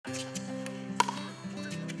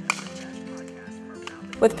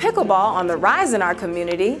With pickleball on the rise in our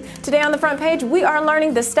community, today on the front page, we are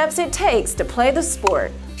learning the steps it takes to play the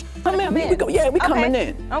sport. Come in. We coming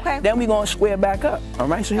in. Okay. Then we're going to square back up. All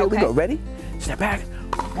right, so here we go. Ready? Step back.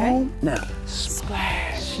 Boom. Now,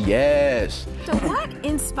 splash. Yes. So what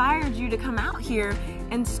inspired you to come out here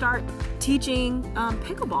and start teaching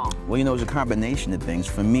pickleball? Well, you know, it's a combination of things.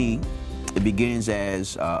 For me, it begins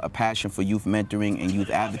as a passion for youth mentoring and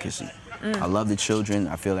youth advocacy. I love the children.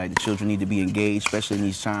 I feel like the children need to be engaged, especially in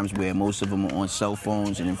these times where most of them are on cell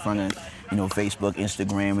phones and in front of, you know, Facebook,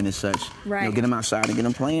 Instagram, and such. Right. You know, get them outside and get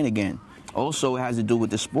them playing again. Also, it has to do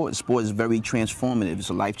with the sport. The sport is very transformative. It's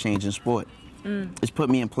a life-changing sport. It's put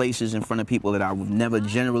me in places in front of people that I've never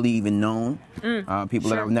generally even known,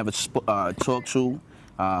 people that I've never talked to.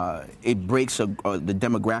 It breaks the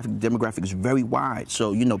demographic. The demographic is very wide.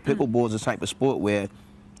 So, you know, pickleball is a type of sport where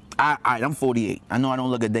I'm 48. I know I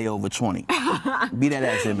don't look a day over 20. Be that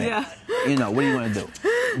as it may. Yeah. You know, what are you going to do?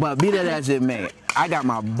 But be that as it may, I got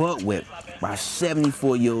my butt whipped by a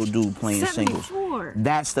 74-year-old dude playing singles.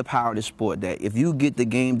 That's the power of the sport, that if you get the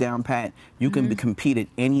game down pat, you can compete at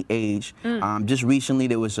any age. Just recently,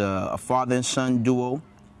 there was a father and son duo.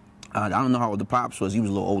 I don't know how old the pops was. He was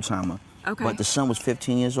a little old-timer. Okay. But the son was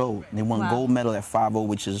 15 years old. They won gold medal at 5'0",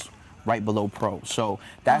 which is right below pro. So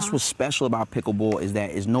that's what's special about pickleball, is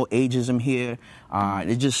that there's no ageism here.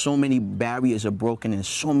 There's just so many barriers are broken and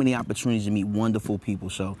so many opportunities to meet wonderful people.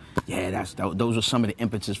 So yeah, those are some of the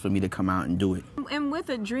impetus for me to come out and do it. And with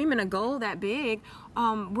a dream and a goal that big,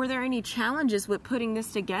 were there any challenges with putting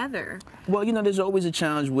this together? Well, you know, there's always a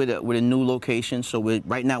challenge with a new location. So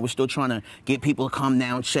right now we're still trying to get people to come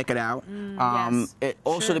down, check it out.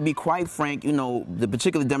 Also, to be quite frank, you know, the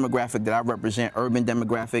particular demographic that I represent, urban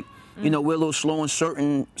demographic, you know, we're a little slow in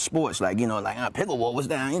certain sports, like, you know, like pickleball was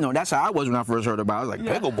down. You know, that's how I was when I first heard about it. I was like,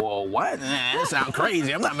 pickleball, what? Nah, that sounds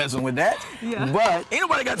crazy. I'm not messing with that. But ain't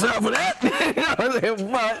nobody got time for that.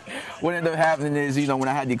 But what ended up happening is, you know, when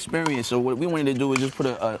I had the experience, so what we wanted to do is just put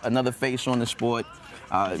another face on the sport.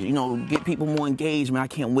 You know, get people more engaged. Man, I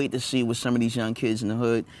can't wait to see what some of these young kids in the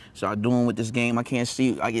hood start doing with this game. I can't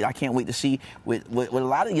wait to see what a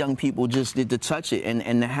lot of young people just did to touch it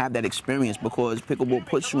and to have that experience, because pickleball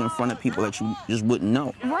puts you in front of people that you just wouldn't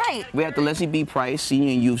know. Right. We're at the Lessie B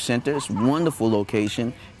Senior and Youth Center. It's a wonderful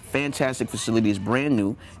location. Fantastic facility. Is brand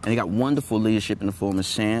new, and they got wonderful leadership in the form of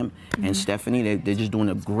Sam and Stephanie. They're just doing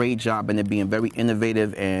a great job, and they're being very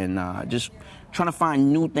innovative and just trying to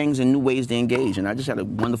find new things and new ways to engage. And I just had a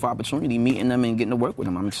wonderful opportunity meeting them and getting to work with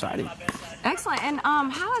them. I'm excited. Excellent. And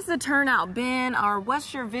how has the turnout been, or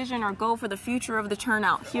what's your vision or goal for the future of the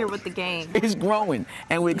turnout here with the game? It's growing,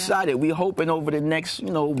 and we're excited. We're hoping over the next, you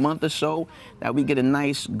know, month or so that we get a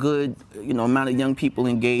nice, good, you know, amount of young people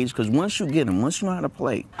engaged. Because once you get them, once you know how to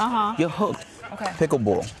play, you're hooked.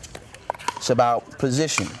 Pickleball. It's about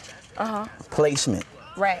position, placement,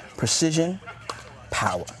 precision,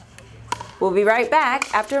 power. We'll be right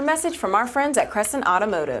back after a message from our friends at Crescent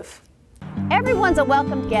Automotive. Everyone's a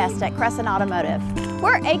welcome guest at Crescent Automotive.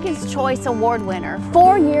 We're Aiken's Choice Award winner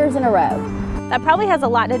 4 years in a row. That probably has a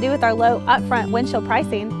lot to do with our low upfront windshield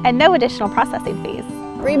pricing and no additional processing fees.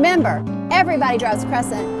 Remember, everybody drives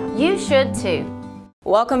Crescent. You should too.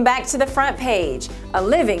 Welcome back to the front page, a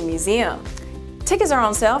living museum. Tickets are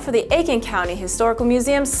on sale for the Aiken County Historical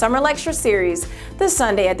Museum Summer Lecture Series. This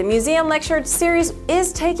Sunday at the Museum Lecture Series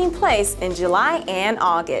is taking place in July and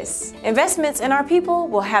August. Investments in our people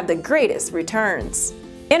will have the greatest returns.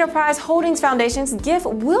 Enterprise Holdings Foundation's gift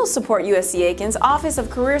will support USC Aiken's Office of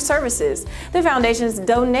Career Services. The foundation's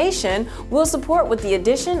donation will support with the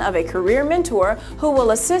addition of a career mentor who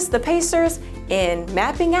will assist the Pacers in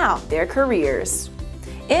mapping out their careers.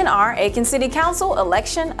 In our Aiken City Council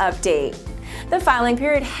election update. The filing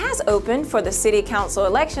period has opened for the City Council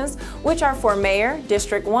elections, which are for Mayor,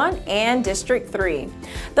 District 1 and District 3.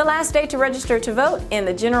 The last day to register to vote in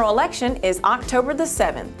the general election is October the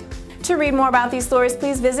 7th. To read more about these stories,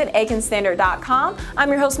 please visit aikenstandard.com. I'm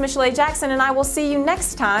your host, Michelle A. Jackson, and I will see you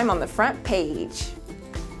next time on the front page.